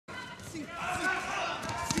ボディ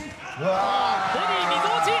み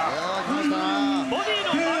ぞおち。ボディ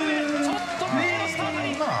の真上、ちょっと上の下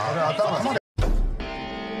あたり。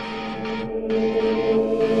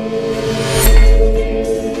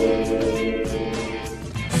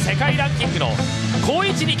世界ランキングの好位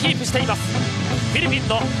置にキープしています。フィリピン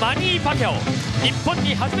のマニー・パキャオ、日本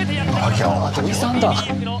に初めてやってきた土井さんだ。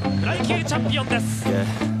のフライ級チャンピオンです。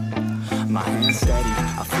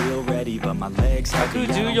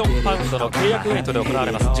114パウンドの契約ウェイトで行わ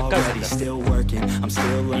れます10回戦です。日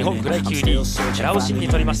本フライ級2位寺尾真に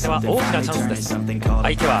とりましては大きなチャンスです。相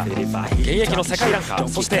手は現役の世界ランカー、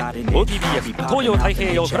そして OTBF 東洋太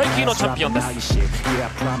平洋フライ級のチャンピオンです。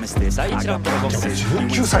第1ラウンドの5戦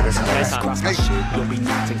19歳ですからね。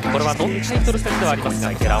これはノンタイトル戦ではあります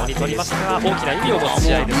が、寺尾にとりましては大きな意味を持つ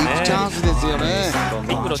試合ですね。チャンスですよね。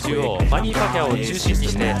リングの中央、マニー・パキャオを中心に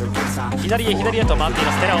して左へ左へと回ってい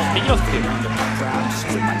ます。寺尾、右のフック。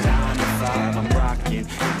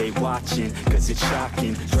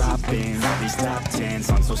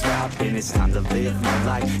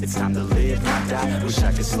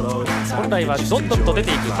本来はどんどんと出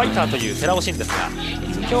ていくファイターという寺尾真ですが、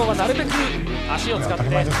今日はなるべく足を使って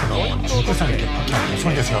ポイントを取って。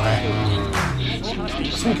遅いですよね。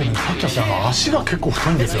そうけどパキャオって足が結構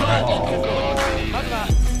太いんですよね。まずは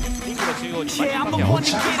リングの中央にめ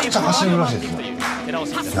ちゃくちゃ走るらしいですよ。寺尾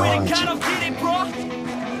真です。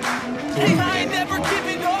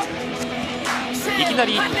いきな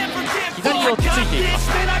り左をついていきます。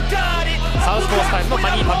サウスポースタイルのマ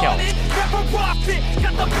ニー・パキャオ。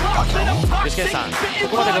吉健さん、こ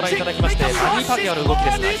こまでご覧いただきましてマニー・パキャオの動き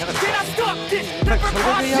ですがいかがでしょうか。こ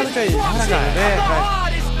れでやるかいやらないよね。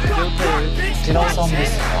寺尾さんで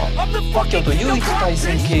すが、パキャオと唯一対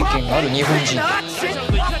戦経験がある日本人という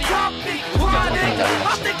ことになり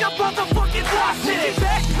ました。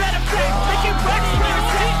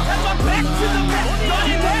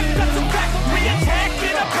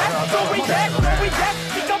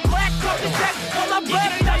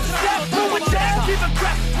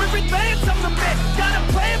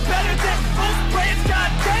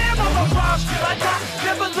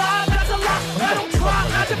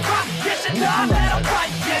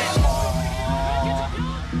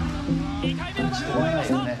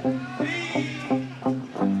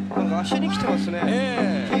なんか足に来てますね。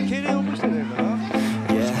痙攣を起こしてるんだよな。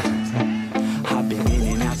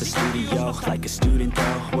Like a student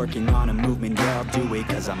though, working on a movement, yeah, I'll do it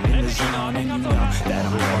cause I'm in the zone and you know that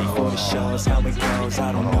I'm ready for the shows. How it goes,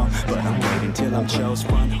 I don't know, but I'm waiting till I'm chose.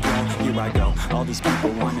 Front row, here I go. All these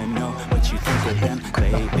people wanna know what you think of them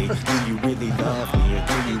lately. Do you really love me or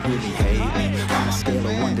do you really hate me? On a scale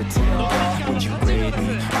of 1 to 10, would you grade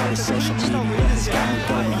me? All the social media has got me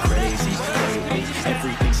going crazy lately.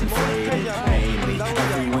 Everything's inflated, mainly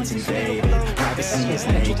everyone's invaded. Privacy is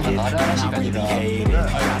naked, and I really hate it.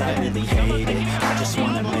 God, I really hate it. I just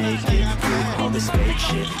wanna make it through all this fake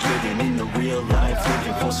shit. Living in the real life,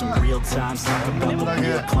 looking for some real times. Talk about the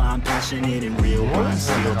real climb, passionate in real rhymes.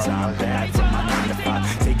 Steal time back to my 9 to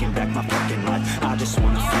 5, taking back my fucking life. I just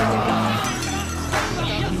wanna feel alive.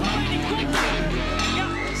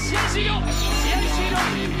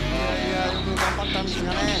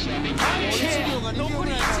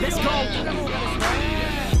 Let's go.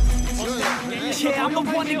 Yeah, I'm the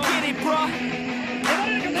one to get it, bro.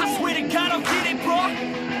 I swear to God, I'll get it, bro.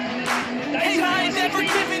 Hey, I ain't never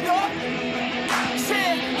giving up.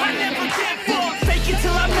 Yeah, I never give up. Fake it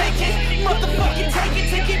till I make it. Motherfucking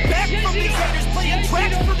take it back from these haters. Playing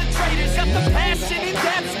tracks for the traitors. Got the passion and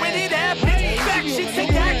that's when it happens. Factions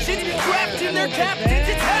take actions, drafting their captains.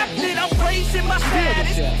 It's happening. I'm raising my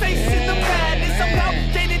status, facing the madness. I'm out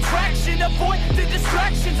gaining traction, avoid the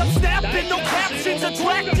distractions. I'm snapping, no captions,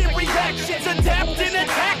 attracting reactions, adapting,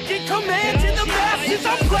 attacking, commanding the masses.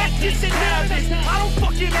 I'm practicing habits. I don't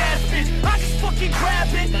fucking ask it, I just fucking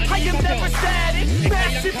grab it. I am never static,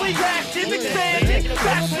 massively active, expanding,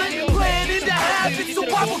 backsliding, planning to have it. So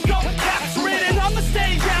I will go capture it and I'ma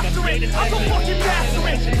stay after it. I'm gonna fucking master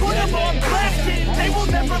it, put them on blast it. They will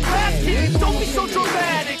never last it, don't be so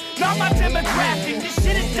dramatic. Not my demographic, this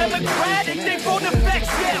shit is democratic. They vote effects,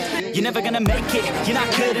 yeah. You're never gonna make it, you're not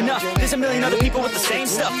good enough. There's a million other people with the same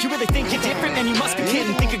stuff. You really think you're different, man, you must be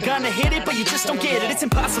kidding. Think you're gonna hit it, but you just don't get it. It's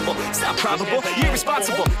impossible, it's not probable, you're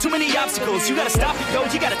irresponsible. Too many obstacles, you gotta stop it, yo.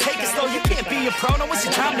 You gotta take it slow, you can't be a pro, no waste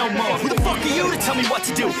your time no more. Who the fuck are you to tell me what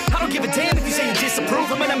to do? I don't give a damn if you say you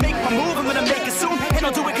disapprove. I'm gonna make my move, I'm gonna make it soon. And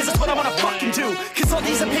I'll do it cause it's what I wanna fucking do. Cause all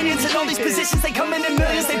these opinions and all these positions, they come in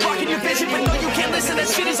millions. They blocking your vision, but no, you can't listen. That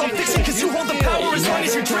shit is all fiction, cause you hold the power as long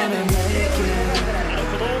as you're dreaming.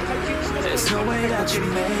 There's no way that you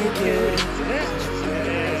make it.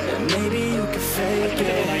 And maybe you can fake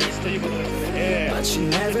it. But you're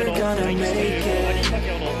never gonna make it.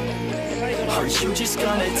 Are you just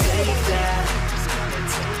gonna take that?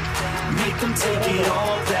 Make them take it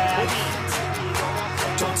all back.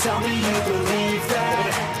 Don't tell me you believe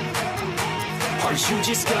that. Are you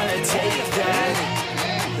just gonna take that?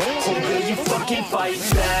 Or will you fucking fight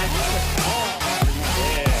back?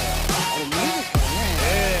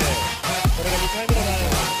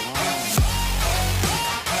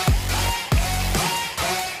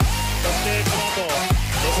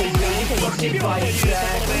 Fucking fight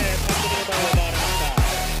back.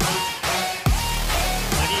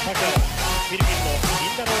 Manny Pacquiao、フィリピンのミ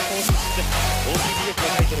ンダナオ公式出場 OPBF の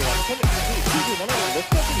タイトルは去年97年6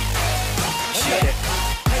月にタイで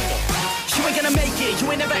タイの You ain't gonna make it,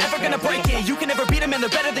 you ain't never ever gonna break it. You can never beat them and they're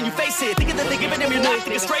better than you face it. Thinking that they give a damn, you're not,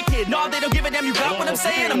 think it's straight kid. No, they don't give a damn, you got what I'm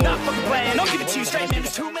saying. I'm not fucking playing, I'll give it to you straight, man.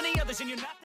 There's too many others and you're not